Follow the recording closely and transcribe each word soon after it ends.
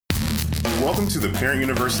Welcome to the Parent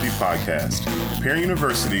University podcast. Parent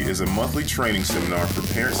University is a monthly training seminar for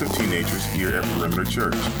parents of teenagers here at Perimeter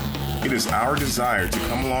Church. It is our desire to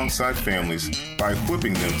come alongside families by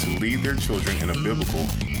equipping them to lead their children in a biblical,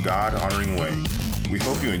 God-honoring way. We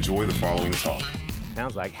hope you enjoy the following talk.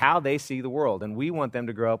 Sounds like how they see the world, and we want them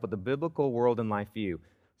to grow up with a biblical world and life view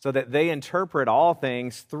so that they interpret all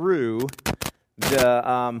things through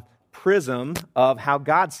the prism of how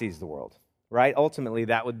God sees the world. Right? Ultimately,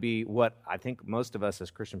 that would be what I think most of us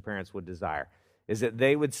as Christian parents would desire, is that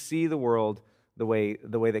they would see the world the way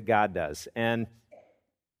that God does. And,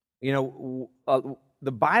 you know,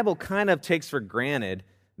 the Bible kind of takes for granted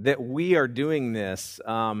that we are doing this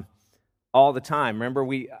all the time. Remember,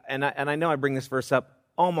 I know I bring this verse up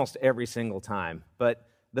almost every single time, but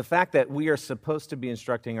the fact that we are supposed to be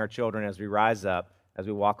instructing our children as we rise up, as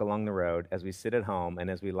we walk along the road, as we sit at home,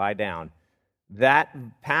 and as we lie down, that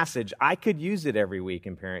passage, I could use it every week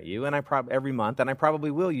in Parent U, and every month, and I probably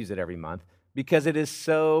will use it every month, because it is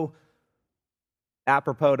so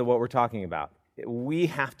apropos to what we're talking about. We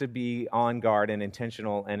have to be on guard and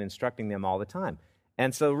intentional and instructing them all the time.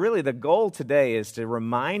 And so really the goal today is to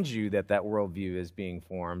remind you that worldview is being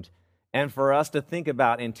formed, and for us to think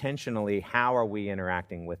about intentionally how are we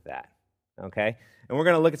interacting with that, okay? And we're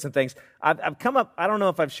going to look at some things. I've come up, I don't know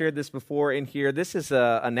if I've shared this before in here. This is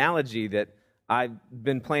an analogy that I've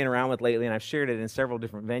been playing around with lately, and I've shared it in several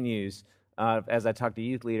different venues as I talk to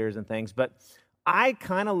youth leaders and things. But I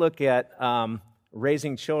kind of look at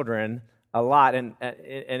raising children a lot, and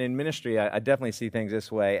in ministry, I definitely see things this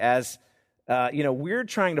way. As we're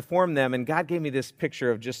trying to form them, and God gave me this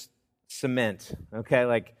picture of just cement. Okay,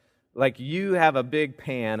 like you have a big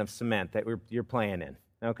pan of cement that you're playing in.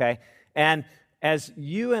 Okay, and as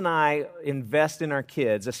you and I invest in our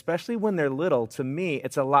kids, especially when they're little, to me,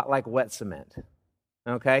 it's a lot like wet cement,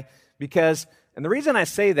 okay? And the reason I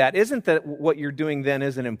say that isn't that what you're doing then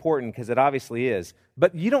isn't important, because it obviously is,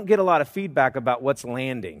 but you don't get a lot of feedback about what's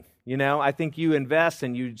landing, you know? I think you invest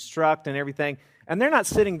and you instruct and everything, and they're not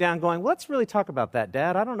sitting down going, let's really talk about that,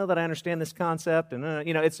 Dad. I don't know that I understand this concept. And,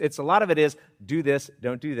 it's a lot of it is do this,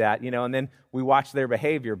 don't do that, and then we watch their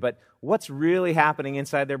behavior. But what's really happening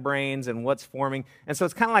inside their brains and what's forming. And so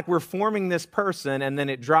it's kind of like we're forming this person, and then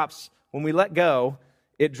it drops, when we let go,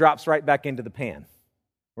 it drops right back into the pan,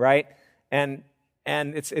 right? And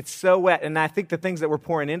it's so wet. And I think the things that we're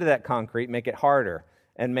pouring into that concrete make it harder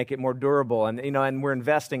and make it more durable. And, and we're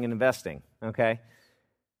investing and investing, okay?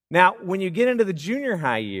 Now, when you get into the junior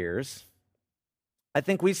high years, I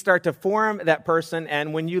think we start to form that person,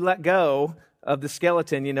 and when you let go of the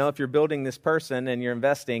skeleton, if you're building this person and you're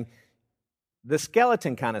investing, the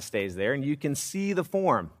skeleton kind of stays there, and you can see the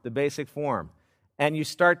form, the basic form. And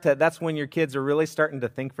that's when your kids are really starting to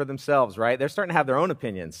think for themselves, right? They're starting to have their own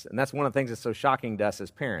opinions, and that's one of the things that's so shocking to us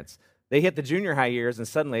as parents. They hit the junior high years, and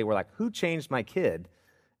suddenly we're like, who changed my kid?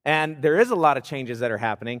 And there is a lot of changes that are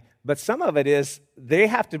happening, but some of it is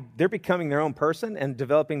they're becoming their own person and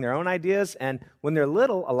developing their own ideas. And when they're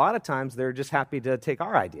little, a lot of times they're just happy to take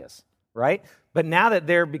our ideas, right? But now that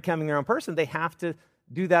they're becoming their own person, they have to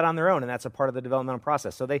do that on their own, and that's a part of the developmental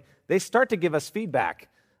process. So they start to give us feedback,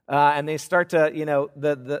 and they start to,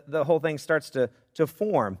 the whole thing starts to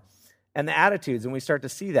form, and the attitudes, and we start to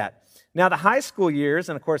see that. Now, the high school years,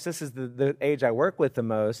 and of course this is the age I work with the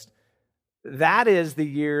most, that is the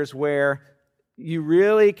years where you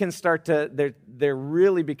really can start to, they're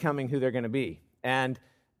really becoming who they're going to be. And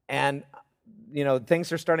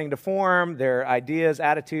things are starting to form, their ideas,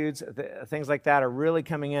 attitudes, things like that are really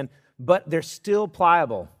coming in, but they're still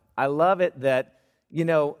pliable. I love it that,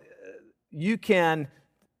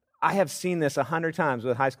 I have seen this 100 times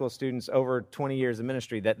with high school students over 20 years of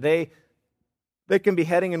ministry, that they can be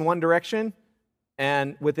heading in one direction,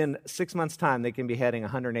 and within 6 months' time, they can be heading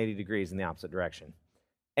 180 degrees in the opposite direction.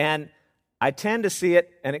 And I tend to see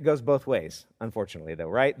it, and it goes both ways, unfortunately, though,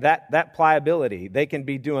 right? That pliability, they can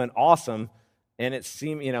be doing awesome, and it's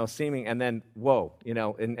seeming, and then, whoa,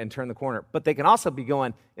 and turn the corner. But they can also be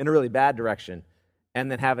going in a really bad direction,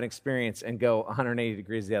 and then have an experience and go 180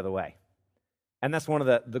 degrees the other way. And that's one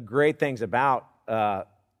of the great things about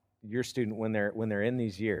your student when they're in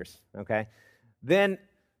these years, okay? Then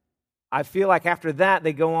I feel like after that,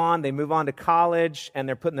 they move on to college, and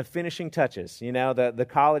they're putting the finishing touches. The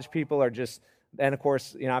college people are just, and of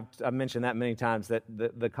course, I've mentioned that many times, that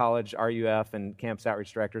the college RUF and campus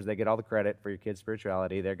outreach directors, they get all the credit for your kids'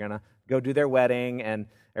 spirituality. They're going to go do their wedding, and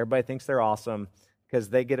everybody thinks they're awesome because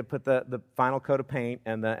they get to put the final coat of paint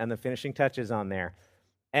and the finishing touches on there.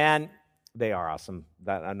 And they are awesome.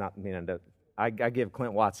 That I'm not meaning to. I give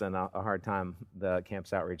Clint Watson a hard time, the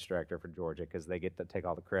campus outreach director for Georgia, because they get to take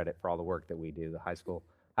all the credit for all the work that we do, the high school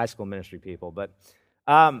high school ministry people, but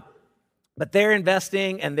they're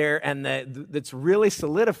investing, and it's really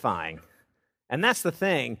solidifying. And that's the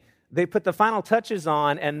thing. They put the final touches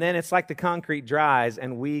on, and then it's like the concrete dries,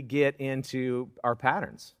 and we get into our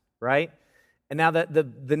patterns, right? And now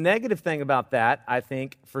the negative thing about that, I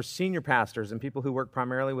think, for senior pastors and people who work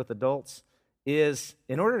primarily with adults, is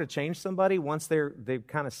in order to change somebody once they've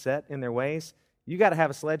kind of set in their ways, you got to have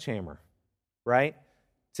a sledgehammer, right,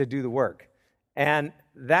 to do the work. And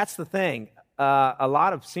that's the thing. A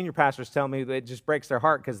lot of senior pastors tell me that it just breaks their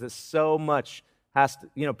heart because there's so much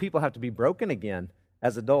people have to be broken again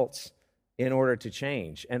as adults in order to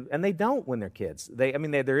change. And they don't when they're kids.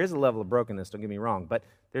 There is a level of brokenness, don't get me wrong, but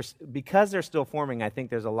because they're still forming, I think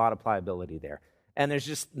there's a lot of pliability there. And there's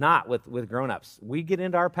just not with grown-ups. We get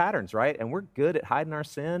into our patterns, right? And we're good at hiding our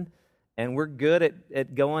sin, and we're good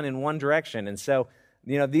at going in one direction. And so,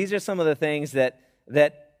 these are some of the things that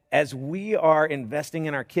as we are investing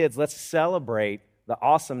in our kids, let's celebrate the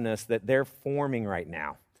awesomeness that they're forming right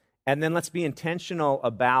now. And then let's be intentional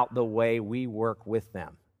about the way we work with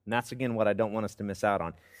them. And that's, again, what I don't want us to miss out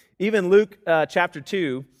on. Even Luke chapter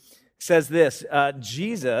 2 says this,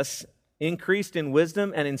 Jesus increased in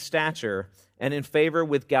wisdom and in stature and in favor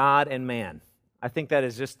with God and man. I think that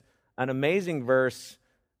is just an amazing verse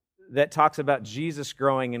that talks about Jesus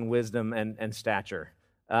growing in wisdom and stature.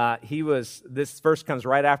 This verse comes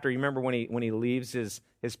right after, you remember when he leaves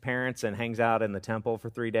his parents and hangs out in the temple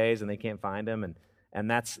for 3 days and they can't find him, and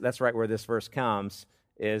that's right where this verse comes,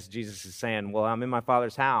 is Jesus is saying, well, I'm in my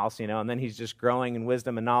Father's house, and then he's just growing in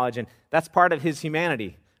wisdom and knowledge, and that's part of his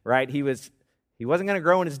humanity, right? He wasn't going to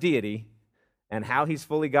grow in his deity, and how he's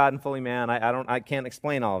fully God and fully man, I can't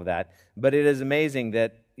explain all of that, but it is amazing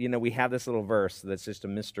that, we have this little verse that's just a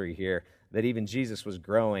mystery here, that even Jesus was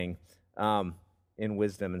growing in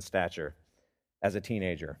wisdom and stature as a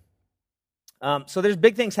teenager. So there's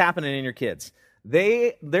big things happening in your kids.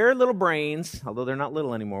 Their little brains, although they're not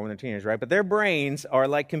little anymore when they're teenagers, right? But their brains are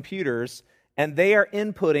like computers, and they are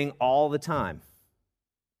inputting all the time.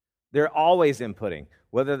 They're always inputting.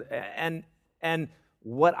 And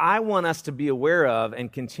what I want us to be aware of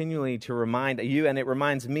and continually to remind you, and it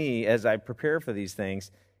reminds me as I prepare for these things,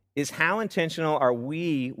 is how intentional are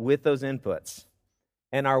we with those inputs?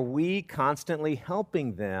 And are we constantly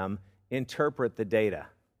helping them interpret the data?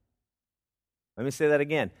 Let me say that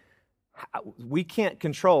again. We can't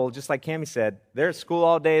control, just like Cammie said, they're at school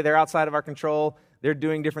all day, they're outside of our control, they're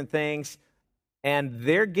doing different things, and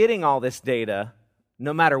they're getting all this data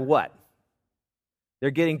no matter what.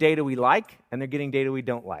 They're getting data we like, and they're getting data we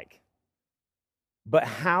don't like. But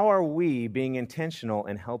how are we being intentional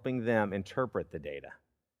in helping them interpret the data?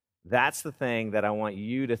 That's the thing that I want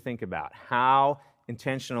you to think about. How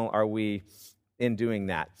intentional are we in doing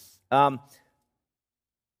that? I want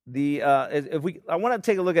to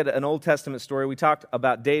take a look at an Old Testament story. We talked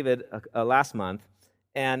about David last month,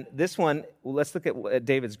 and this one, let's look at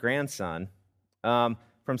David's grandson from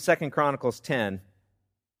 2 Chronicles 10.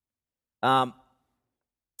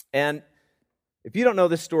 And if you don't know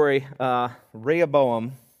this story,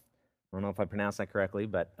 Rehoboam, I don't know if I pronounced that correctly,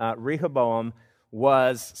 but Rehoboam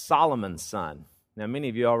was Solomon's son. Now, many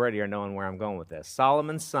of you already are knowing where I'm going with this.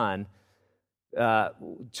 Solomon's son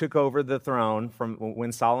took over the throne from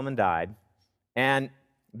when Solomon died. And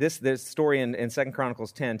this story in 2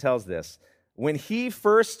 Chronicles 10 tells this. When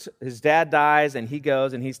his dad dies, and he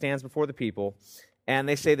goes and he stands before the people, and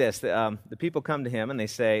they say this, the people come to him and they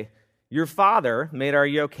say, your father made our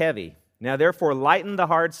yoke heavy. Now therefore lighten the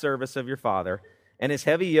hard service of your father and his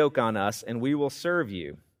heavy yoke on us, and we will serve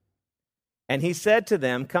you. And he said to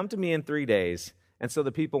them, come to me in 3 days. And so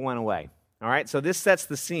the people went away. All right, so this sets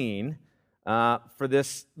the scene for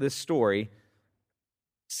this story.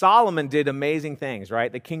 Solomon did amazing things,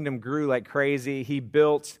 right? The kingdom grew like crazy. He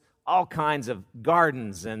built all kinds of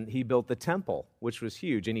gardens, and he built the temple, which was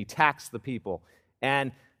huge, and he taxed the people.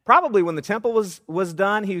 And probably when the temple was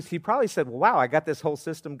done, he probably said, well, wow, I got this whole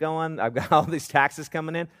system going. I've got all these taxes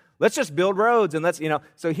coming in. Let's just build roads, and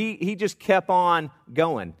So he just kept on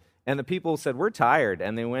going. And the people said, we're tired.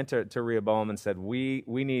 And they went to Rehoboam and said, we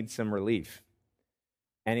need some relief.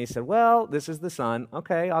 And he said, well, this is the son.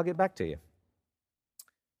 Okay, I'll get back to you.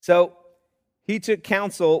 So he took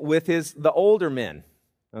counsel with the older men.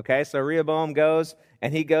 Okay, so Rehoboam goes,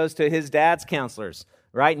 and he goes to his dad's counselors,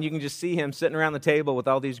 right? And you can just see him sitting around the table with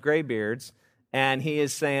all these gray beards, and he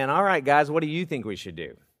is saying, all right, guys, what do you think we should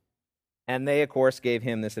do? And they, of course, gave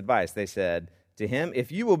him this advice. They said to him, if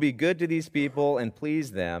you will be good to these people and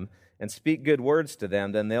please them and speak good words to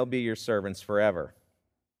them, then they'll be your servants forever.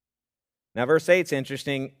 Now, verse 8 is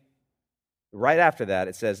interesting. Right after that,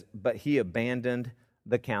 it says, but he abandoned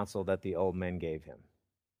the counsel that the old men gave him.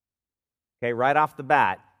 Okay, right off the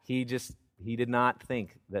bat, he did not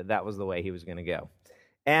think that that was the way he was going to go.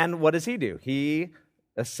 And what does he do? He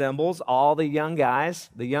assembles all the young guys,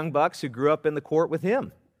 the young bucks who grew up in the court with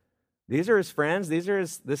him. These are his friends. This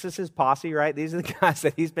is his posse, right? These are the guys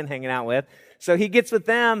that he's been hanging out with. So he gets with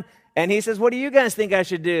them, and he says, what do you guys think I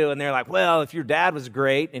should do? And they're like, well, if your dad was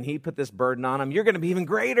great, and he put this burden on him, you're going to be even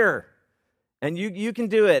greater. And you can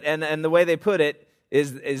do it. And the way they put it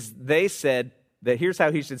is they said that here's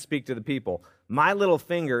how he should speak to the people. My little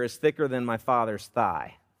finger is thicker than my father's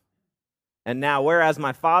thigh. And now, whereas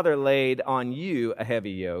my father laid on you a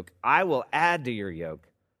heavy yoke, I will add to your yoke.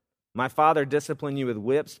 My father disciplined you with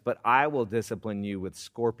whips, but I will discipline you with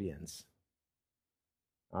scorpions.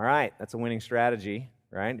 All right, that's a winning strategy,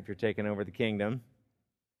 right, if you're taking over the kingdom.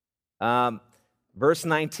 Verse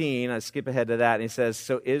 19, I skip ahead to that, and he says,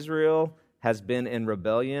 so Israel has been in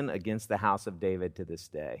rebellion against the house of David to this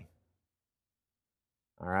day.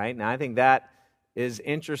 All right, now I think that is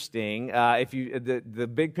interesting. The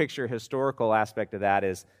big picture historical aspect of that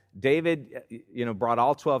is David, brought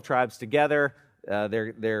all 12 tribes together.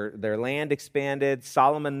 Their land expanded.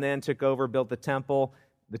 Solomon then took over, built the temple.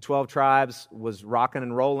 The 12 tribes was rocking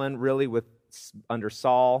and rolling, really, under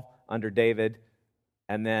Saul, under David,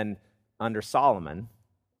 and then under Solomon.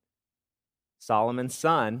 Solomon's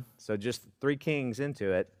son, so just 3 kings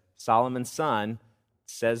into it, Solomon's son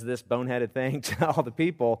says this boneheaded thing to all the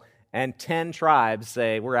people, and 10 tribes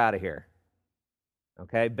say, we're out of here.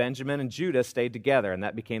 Okay, Benjamin and Judah stayed together, and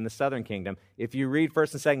that became the southern kingdom. If you read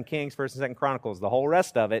 1st and 2nd Kings, 1st and 2nd Chronicles, the whole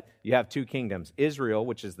rest of it, you have 2 kingdoms. Israel,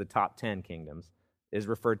 which is the top 10 kingdoms, is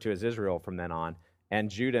referred to as Israel from then on, and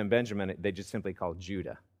Judah and Benjamin, they just simply call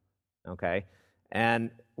Judah. Okay,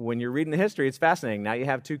 and when you're reading the history, it's fascinating. Now you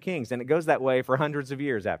have 2 kings, and it goes that way for hundreds of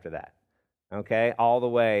years after that. Okay, all the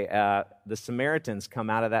way. The Samaritans come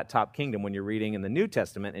out of that top kingdom when you're reading in the New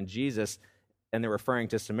Testament, and Jesus, and they're referring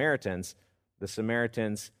to Samaritans. The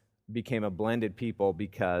Samaritans became a blended people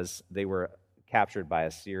because they were captured by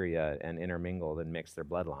Assyria and intermingled and mixed their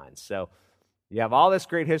bloodlines. So you have all this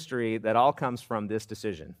great history that all comes from this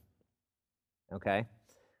decision. Okay?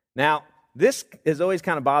 Now, this has always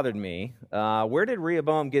kind of bothered me. Where did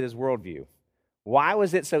Rehoboam get his worldview? Why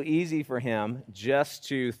was it so easy for him just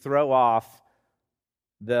to throw off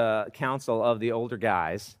the counsel of the older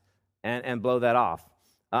guys and blow that off?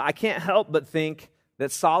 I can't help but think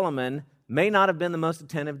that Solomon may not have been the most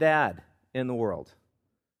attentive dad in the world.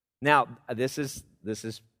 Now, this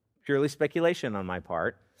is purely speculation on my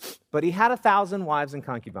part, but he had 1,000 wives and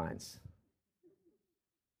concubines.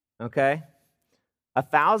 Okay?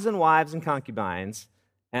 1,000 wives and concubines,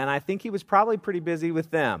 and I think he was probably pretty busy with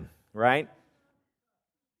them, right?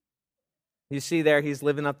 You see there, he's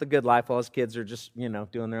living up the good life while his kids are just,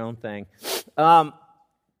 doing their own thing. And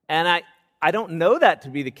I don't know that to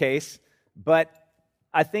be the case, but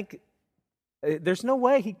I think there's no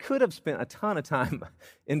way he could have spent a ton of time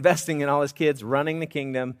investing in all his kids, running the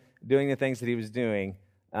kingdom, doing the things that he was doing,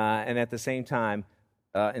 and at the same time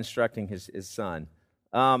instructing his son.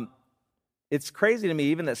 It's crazy to me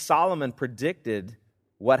even that Solomon predicted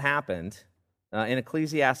what happened. In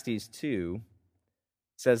Ecclesiastes 2,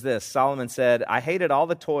 says this, Solomon said, I hated all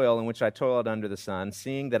the toil in which I toiled under the sun,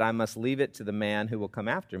 seeing that I must leave it to the man who will come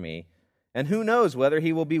after me, and who knows whether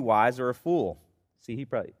he will be wise or a fool. See,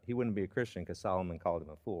 he wouldn't be a Christian because Solomon called him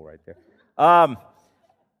a fool right there.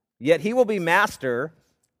 Yet he will be master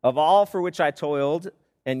of all for which I toiled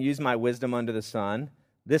and used my wisdom under the sun.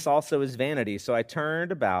 This also is vanity. So I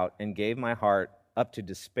turned about and gave my heart up to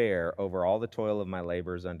despair over all the toil of my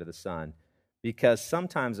labors under the sun. Because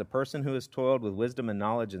sometimes a person who has toiled with wisdom and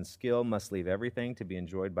knowledge and skill must leave everything to be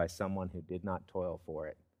enjoyed by someone who did not toil for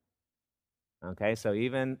it. Okay, so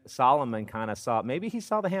even Solomon kind of maybe he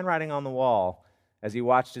saw the handwriting on the wall as he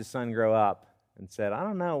watched his son grow up and said, I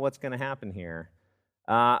don't know what's going to happen here.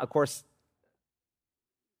 Of course,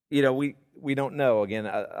 we don't know, again,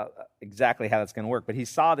 exactly how that's going to work, but he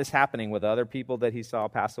saw this happening with other people that he saw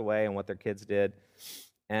pass away and what their kids did,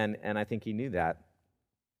 and I think he knew that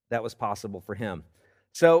was possible for him.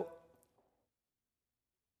 So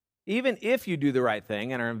even if you do the right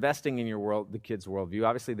thing and are investing in the kids' worldview,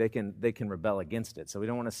 obviously they can rebel against it. So we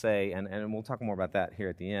don't want to say, and we'll talk more about that here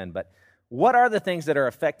at the end, but what are the things that are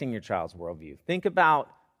affecting your child's worldview? Think about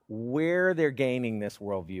where they're gaining this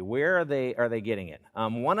worldview. Where are they getting it?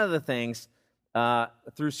 One of the things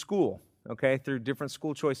through school, okay, through different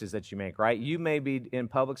school choices that you make, right? You may be in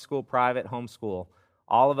public school, private, homeschool.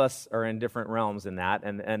 All of us are in different realms in that,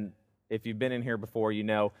 and if you've been in here before, you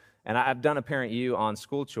know, and I've done a Parent U on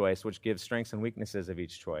school choice, which gives strengths and weaknesses of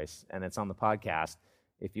each choice, and it's on the podcast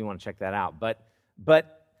if you want to check that out.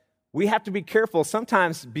 But we have to be careful.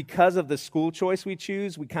 Sometimes because of the school choice we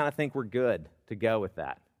choose, we kind of think we're good to go with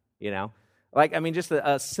that, Like, just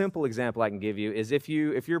a simple example I can give you is if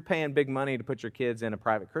you're paying big money to put your kids in a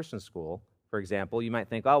private Christian school, for example, you might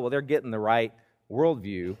think, oh, well, they're getting the right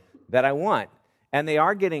worldview that I want. And they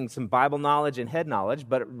are getting some Bible knowledge and head knowledge,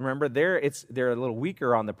 but remember, they're a little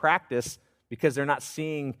weaker on the practice because they're not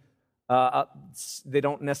seeing, they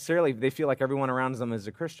feel like everyone around them is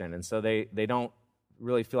a Christian, and so they don't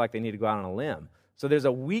really feel like they need to go out on a limb. So there's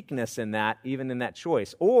a weakness in that, even in that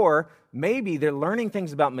choice. Or maybe they're learning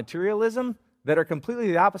things about materialism that are completely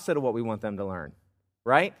the opposite of what we want them to learn,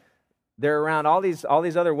 right? They're around all these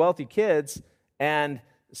other wealthy kids, and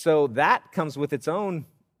so that comes with its own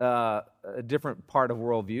a different part of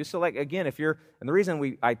worldview. So, like, again, and the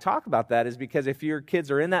reason I talk about that is because if your kids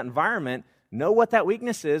are in that environment, know what that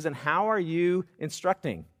weakness is and how are you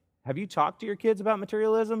instructing. Have you talked to your kids about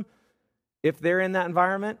materialism if they're in that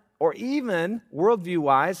environment? Or even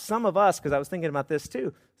worldview-wise, some of us, because I was thinking about this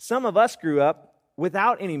too, some of us grew up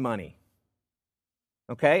without any money.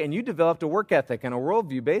 Okay, and you developed a work ethic and a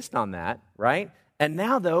worldview based on that, right? And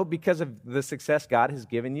now, though, because of the success God has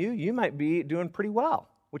given you, you might be doing pretty well,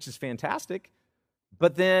 which is fantastic.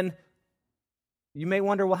 But then you may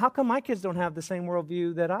wonder, well, how come my kids don't have the same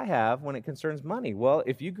worldview that I have when it concerns money? Well,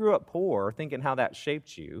 if you grew up poor, thinking how that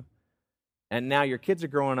shaped you, and now your kids are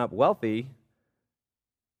growing up wealthy,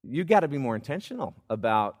 you got to be more intentional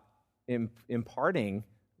about imparting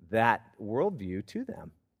that worldview to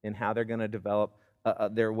them and how they're going to develop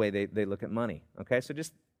their way they look at money. Okay, so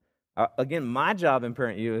just, again, my job in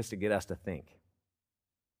Parent U is to get us to think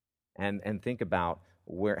and think about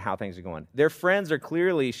how things are going. Their friends are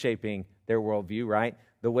clearly shaping their worldview, right?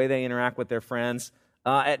 The way they interact with their friends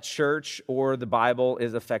at church or the Bible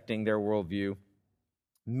is affecting their worldview.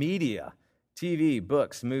 Media, TV,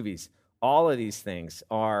 books, movies, all of these things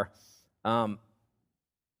are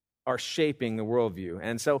shaping the worldview.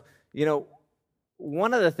 And so,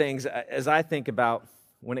 one of the things as I think about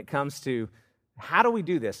when it comes to how do we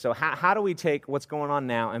do this? So how do we take what's going on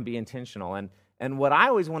now and be intentional? And what I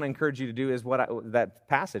always want to encourage you to do is that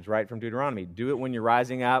passage, right, from Deuteronomy. Do it when you're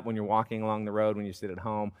rising up, when you're walking along the road, when you sit at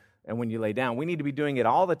home, and when you lay down. We need to be doing it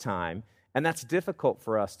all the time, and that's difficult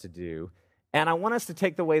for us to do. And I want us to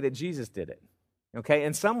take the way that Jesus did it. Okay,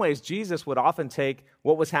 in some ways, Jesus would often take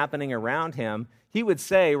what was happening around him. He would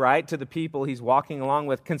say, right, to the people he's walking along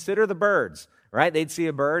with, consider the birds, right? They'd see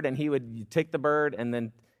a bird, and he would take the bird and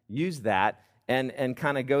then use that and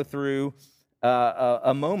kind of go through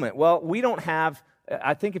a moment. Well, we don't have,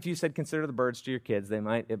 I think if you said consider the birds to your kids, they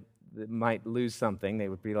might lose something. They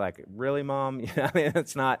would be like, really, Mom?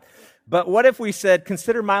 It's not. But what if we said,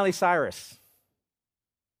 consider Miley Cyrus?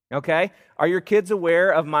 Okay, are your kids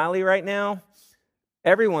aware of Miley right now?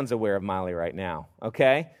 Everyone's aware of Miley right now,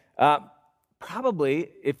 okay? Probably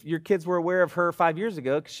if your kids were aware of her 5 years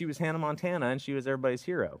ago, because she was Hannah Montana and she was everybody's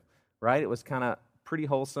hero, right? It was kind of pretty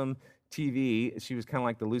wholesome TV. She was kind of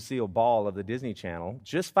like the Lucille Ball of the Disney Channel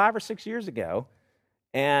just 5 or 6 years ago.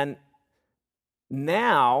 And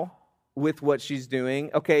now, with what she's doing,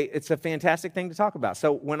 okay, it's a fantastic thing to talk about.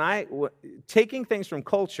 So taking things from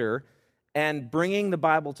culture and bringing the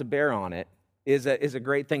Bible to bear on it is a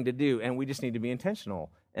great thing to do, and we just need to be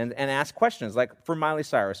intentional and ask questions. Like for Miley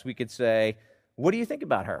Cyrus, we could say, what do you think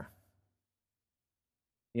about her?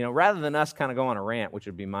 Rather than us kind of go on a rant, which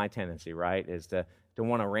would be my tendency, right, is to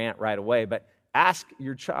want to rant right away, but ask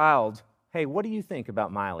your child, hey, what do you think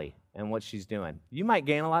about Miley and what she's doing? You might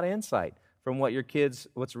gain a lot of insight from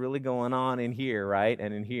what's really going on in here, right,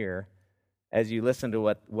 and in here, as you listen to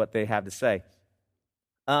what they have to say.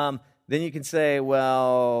 Then you can say,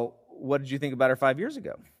 well, what did you think about her 5 years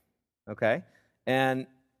ago? Okay? And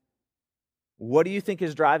what do you think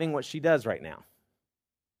is driving what she does right now?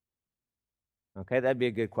 Okay, that'd be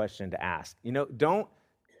a good question to ask.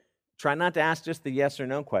 Try not to ask just the yes or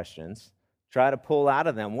no questions. Try to pull out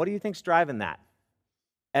of them, what do you think's driving that?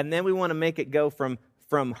 And then we want to make it go from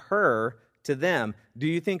her to them. Do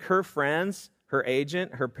you think her friends, her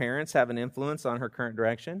agent, her parents have an influence on her current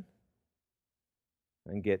direction?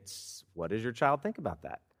 And what does your child think about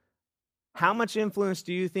that? How much influence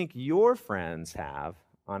do you think your friends have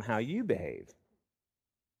on how you behave?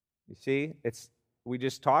 You see, we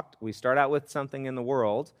start out with something in the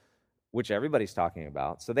world, which everybody's talking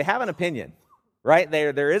about. So they have an opinion, right?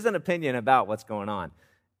 There is an opinion about what's going on.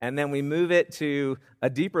 And then we move it to a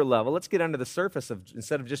deeper level. Let's get under the surface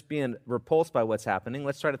instead of just being repulsed by what's happening,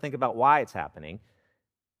 let's try to think about why it's happening.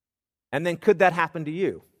 And then could that happen to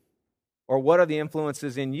you? Or what are the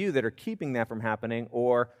influences in you that are keeping that from happening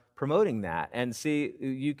or promoting that? And see,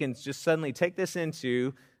 you can just suddenly take this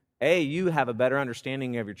into you have a better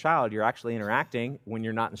understanding of your child. You're actually interacting when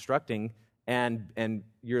you're not instructing, and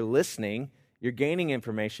you're listening. You're gaining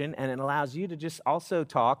information, and it allows you to just also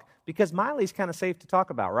talk, because Miley's kind of safe to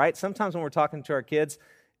talk about, right? Sometimes when we're talking to our kids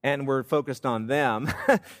and we're focused on them,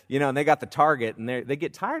 and they got the target, and they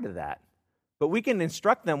get tired of that. But we can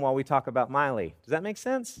instruct them while we talk about Miley. Does that make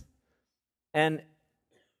sense? And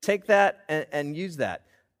take that and use that.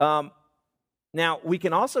 Now, we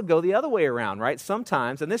can also go the other way around, right?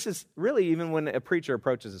 Sometimes, and this is really even when a preacher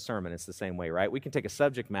approaches a sermon, it's the same way, right? We can take a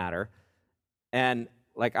subject matter, and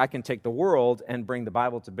like I can take the world and bring the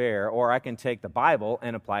Bible to bear, or I can take the Bible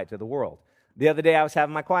and apply it to the world. The other day I was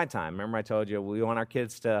having my quiet time. Remember I told you we want our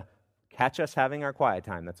kids to catch us having our quiet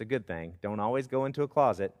time. That's a good thing. Don't always go into a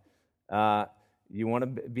closet. You want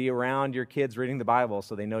to be around your kids reading the Bible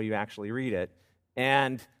so they know you actually read it.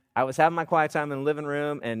 And I was having my quiet time in the living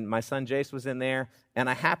room, and my son Jace was in there, and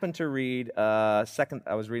I happened to read I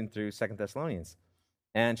was reading through 2 Thessalonians.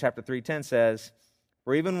 And chapter 3:10 says,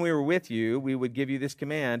 "For even when we were with you, we would give you this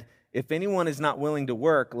command, if anyone is not willing to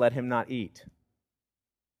work, let him not eat."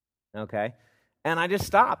 Okay? And I just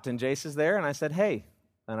stopped, and Jace is there, and I said, "Hey,"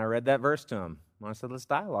 and I read that verse to him. And I said, "Let's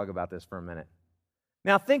dialogue about this for a minute."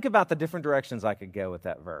 Now think about the different directions I could go with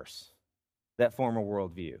that verse, that former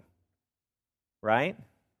worldview, right?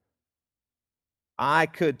 I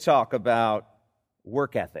could talk about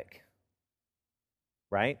work ethic,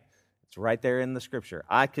 right? It's right there in the scripture.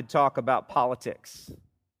 I could talk about politics.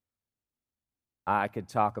 I could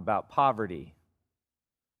talk about poverty.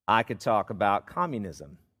 I could talk about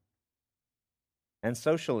communism and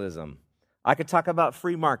socialism. I could talk about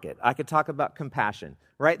free market. I could talk about compassion,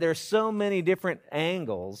 right? There are so many different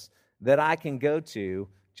angles that I can go to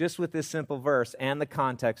just with this simple verse and the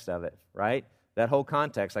context of it, right? That whole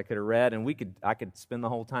context I could have read, and I could spend the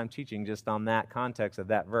whole time teaching just on that context of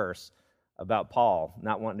that verse about Paul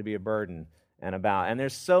not wanting to be a burden, and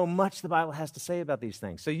there's so much the Bible has to say about these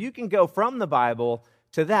things. So you can go from the Bible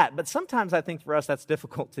to that, but sometimes I think for us that's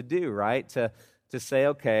difficult to do, right? To say,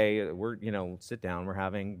 okay, we're, sit down, we're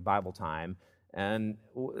having Bible time, and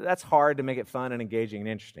that's hard to make it fun and engaging and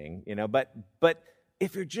interesting, but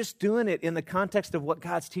if you're just doing it in the context of what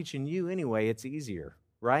God's teaching you anyway, it's easier,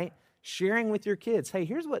 right? Sharing with your kids, hey,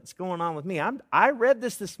 here's what's going on with me. I read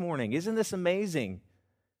this morning. Isn't this amazing?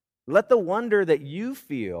 Let the wonder that you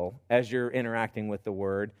feel as you're interacting with the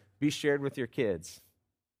Word be shared with your kids,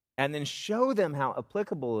 and then show them how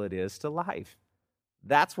applicable it is to life.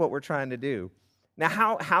 That's what we're trying to do.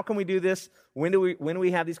 Now, how can we do this? When do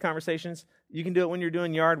we have these conversations? You can do it when you're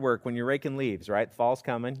doing yard work, when you're raking leaves, right? Fall's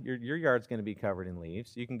coming. Your yard's going to be covered in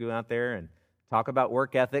leaves. You can go out there and talk about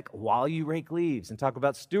work ethic while you rake leaves and talk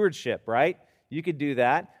about stewardship, right? You could do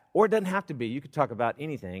that. Or it doesn't have to be. You could talk about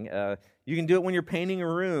anything. You can do it when you're painting a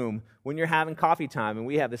room, when you're having coffee time. And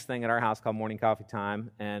we have this thing at our house called morning coffee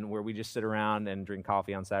time, and where we just sit around and drink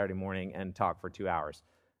coffee on Saturday morning and talk for 2 hours.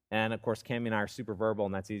 And, of course, Cammie and I are super verbal,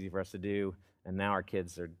 and that's easy for us to do. And now our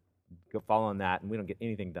kids are following that, and we don't get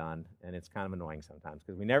anything done. And it's kind of annoying sometimes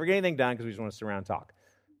because we never get anything done because we just want to sit around and talk.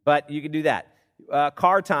 But you can do that.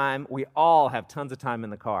 Car time, we all have tons of time in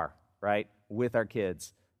the car, right, with our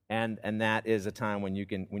kids. And that is a time when you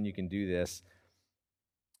can do this.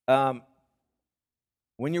 When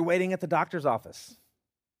you're waiting at the doctor's office,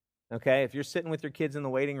 okay? If you're sitting with your kids in the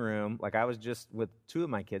waiting room, like I was just with 2 of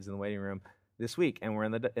my kids in the waiting room this week, and we're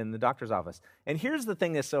in the doctor's office. And here's the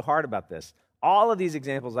thing that's so hard about this. All of these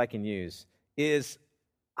examples I can use is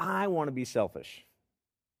I want to be selfish.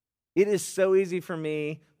 It is so easy for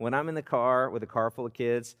me when I'm in the car with a car full of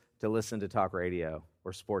kids to listen to talk radio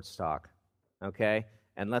or sports talk, okay?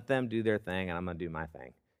 And let them do their thing, and I'm going to do my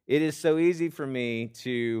thing. It is so easy for me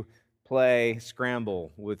to play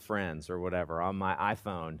Scramble with friends or whatever on my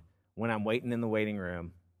iPhone when I'm waiting in the waiting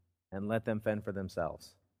room and let them fend for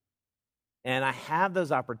themselves. And I have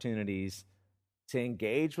those opportunities to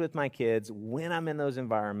engage with my kids when I'm in those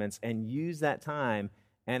environments and use that time.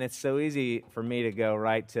 And it's so easy for me to go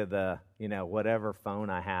right to the, whatever phone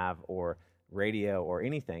I have or radio or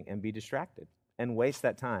anything and be distracted and waste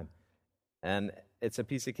that time. And it's a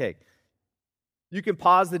piece of cake. You can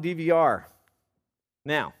pause the DVR.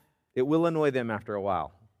 Now, it will annoy them after a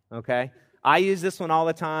while, okay? I use this one all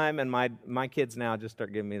the time, and my kids now just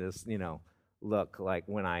start giving me this, look like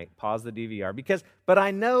when I pause the DVR. But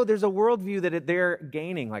I know there's a worldview that they're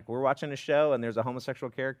gaining. Like we're watching a show, and there's a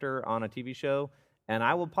homosexual character on a TV show, and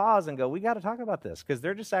I will pause and go, we got to talk about this, because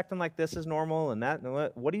they're just acting like this is normal, and that,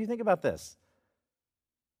 what do you think about this?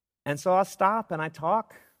 And so I'll stop, and I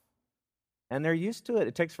talk. And they're used to it.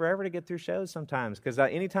 It takes forever to get through shows sometimes because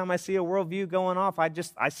anytime I see a worldview going off, I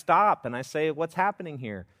stop and I say, what's happening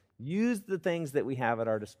here? Use the things that we have at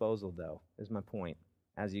our disposal, though, is my point,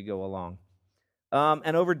 as you go along.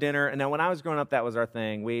 And over dinner, and now when I was growing up, that was our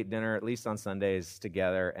thing. We ate dinner at least on Sundays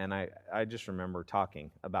together, and I just remember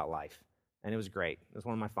talking about life, and it was great. It was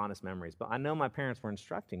one of my fondest memories. But I know my parents were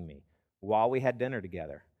instructing me while we had dinner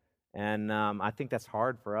together, and I think that's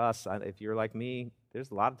hard for us. If you're like me,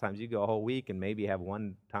 there's a lot of times you go a whole week and maybe have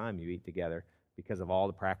one time you eat together because of all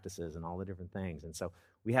the practices and all the different things, and so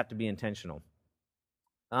we have to be intentional.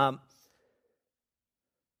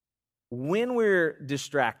 When we're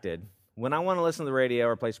distracted, when I want to listen to the radio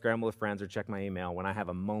or play Scramble with Friends or check my email, when I have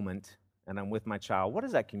a moment and I'm with my child, what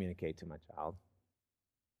does that communicate to my child?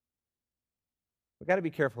 We've got to be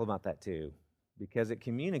careful about that too, because it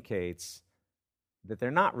communicates that they're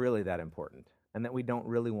not really that important and that we don't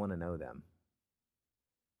really want to know them.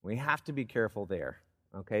 We have to be careful there,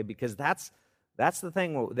 okay? Because that's the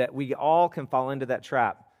thing that we all can fall into that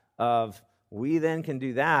trap of. We then can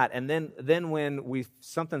do that, and then when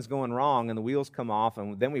something's going wrong and the wheels come off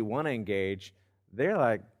and then we want to engage, they're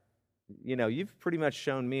like, you've pretty much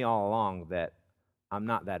shown me all along that I'm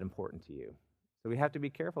not that important to you. So we have to be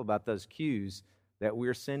careful about those cues that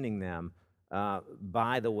we're sending them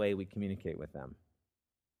by the way we communicate with them.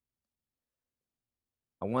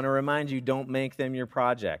 I want to remind you, don't make them your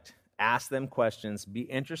project. Ask them questions. Be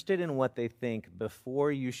interested in what they think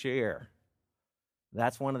before you share.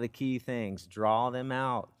 That's one of the key things. Draw them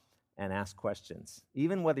out and ask questions.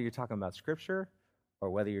 Even whether you're talking about Scripture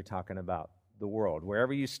or whether you're talking about the world.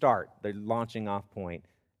 Wherever you start, the launching off point,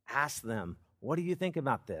 ask them, what do you think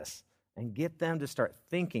about this? And get them to start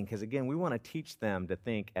thinking, because again, we want to teach them to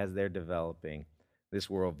think as they're developing this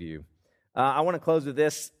worldview. I want to close with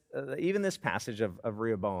this, even this passage of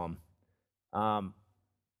Rehoboam.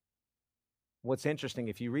 What's interesting,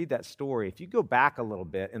 if you read that story, if you go back a little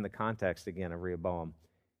bit in the context again of Rehoboam,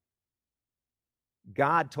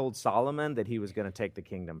 God told Solomon that he was going to take the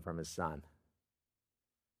kingdom from his son.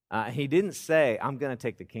 He didn't say, I'm going to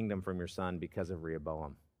take the kingdom from your son because of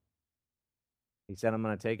Rehoboam. He said, I'm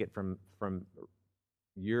going to take it from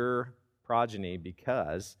your progeny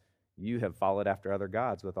because you have followed after other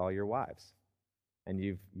gods with all your wives, and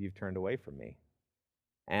you've turned away from me.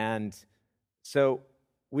 And so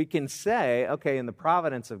we can say, okay, in the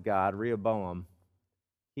providence of God, Rehoboam,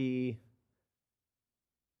 he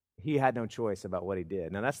had no choice about what he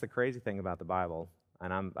did. Now, that's the crazy thing about the Bible,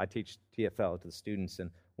 and I teach TFL to the students,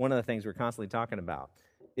 and one of the things we're constantly talking about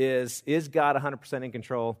is God 100% in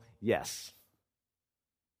control? Yes.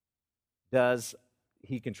 Does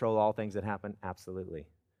he control all things that happen? Absolutely.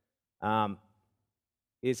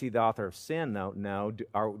 Is he the author of sin, though? No.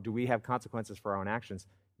 Do we have consequences for our own actions?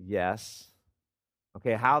 Yes.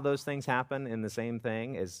 Okay, how those things happen in the same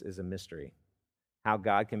thing is a mystery. How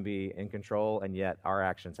God can be in control and yet our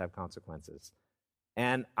actions have consequences.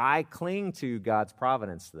 And I cling to God's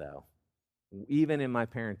providence, though, even in my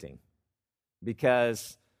parenting,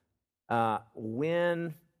 because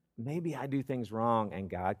when maybe I do things wrong and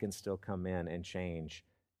God can still come in and change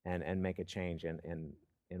and make a change in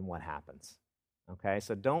what happens. Okay,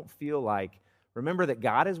 so don't feel like, remember that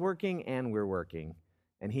God is working and we're working.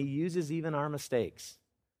 And he uses even our mistakes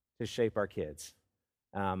to shape our kids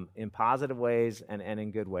in positive ways and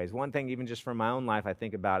in good ways. One thing, even just from my own life, I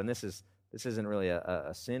think about, and this isn't really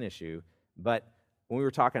a sin issue, but when we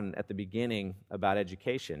were talking at the beginning about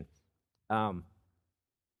education, I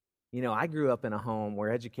grew up in a home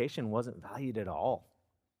where education wasn't valued at all.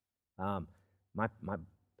 My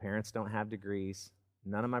parents don't have degrees.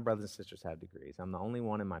 None of my brothers and sisters have degrees. I'm the only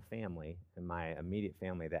one in my family, in my immediate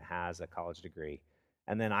family, that has a college degree.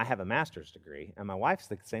 And then I have a master's degree, and my wife's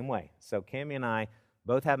the same way. So Cammie and I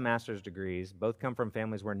both have master's degrees, both come from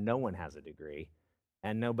families where no one has a degree,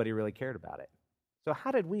 and nobody really cared about it. So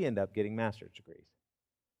how did we end up getting master's degrees?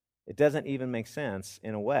 It doesn't even make sense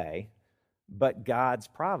in a way, but God's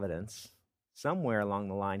providence, somewhere along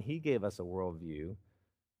the line, he gave us a worldview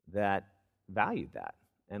that valued that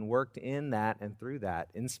and worked in that and through that,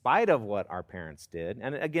 in spite of what our parents did.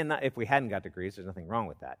 And again, if we hadn't got degrees, there's nothing wrong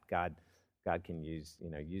with that. God can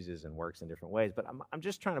uses and works in different ways. But I'm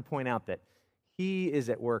just trying to point out that he is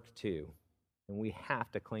at work too, and we have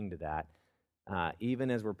to cling to that even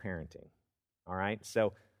as we're parenting. All right?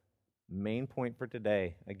 So main point for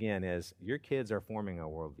today, again, is your kids are forming a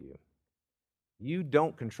worldview. You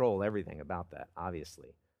don't control everything about that,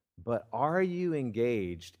 obviously. But are you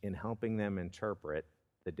engaged in helping them interpret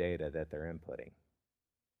the data that they're inputting?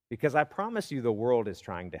 Because I promise you the world is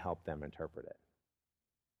trying to help them interpret it.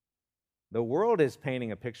 The world is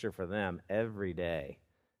painting a picture for them every day.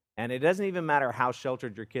 And it doesn't even matter how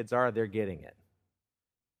sheltered your kids are, they're getting it.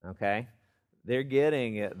 Okay? they're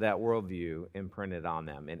getting that worldview imprinted on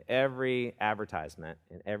them in every advertisement,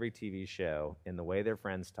 in every TV show, in the way their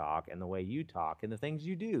friends talk, and the way you talk, and the things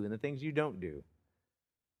you do, and the things you don't do.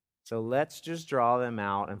 So let's just draw them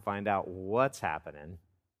out and find out what's happening,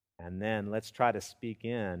 and then let's try to speak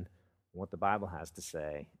in what the Bible has to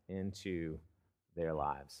say into their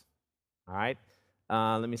lives. All right?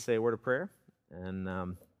 Let me say a word of prayer.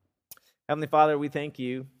 And Heavenly Father, we thank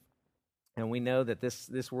you, and we know that this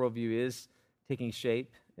worldview is taking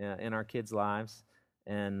shape in our kids' lives.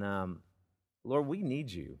 And Lord, we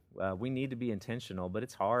need you. We need to be intentional, but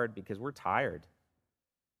it's hard because we're tired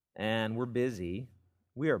and we're busy.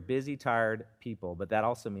 We are busy, tired people, but that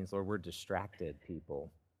also means, Lord, we're distracted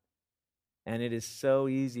people. And it is so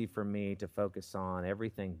easy for me to focus on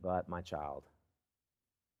everything but my child.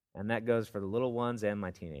 And that goes for the little ones and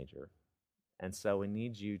my teenager. And so we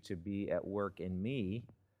need you to be at work in me.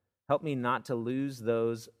 Help me not to lose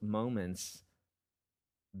those moments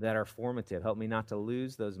that are formative. Help me not to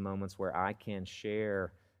lose those moments where I can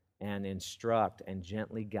share and instruct and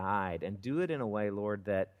gently guide and do it in a way, Lord,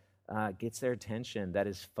 that gets their attention, that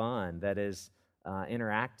is fun, that is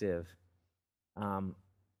interactive.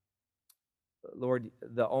 Lord,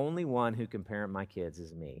 the only one who can parent my kids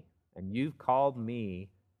is me, and you've called me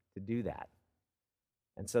to do that.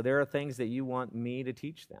 And so there are things that you want me to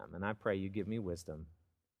teach them, and I pray you give me wisdom.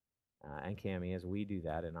 And Cammie, as we do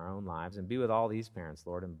that in our own lives, and be with all these parents,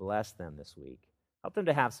 Lord, and bless them this week. Help them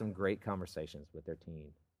to have some great conversations with their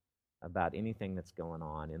teen about anything that's going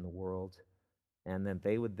on in the world, and that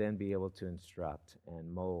they would then be able to instruct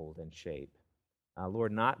and mold and shape.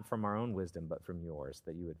 Lord, not from our own wisdom, but from yours,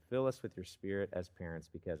 that you would fill us with your Spirit as parents,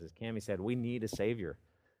 because as Cammie said, we need a Savior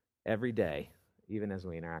every day, even as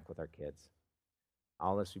we interact with our kids.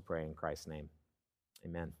 All this we pray in Christ's name.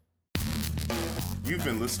 Amen. You've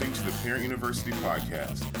been listening to the Parent University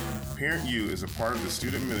podcast. Parent U is a part of the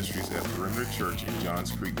student ministries at Perimeter Church in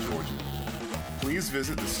Johns Creek, Georgia. Please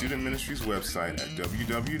visit the student ministries website at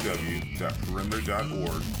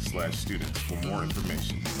www.perimeter.org/students for more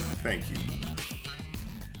information. Thank you.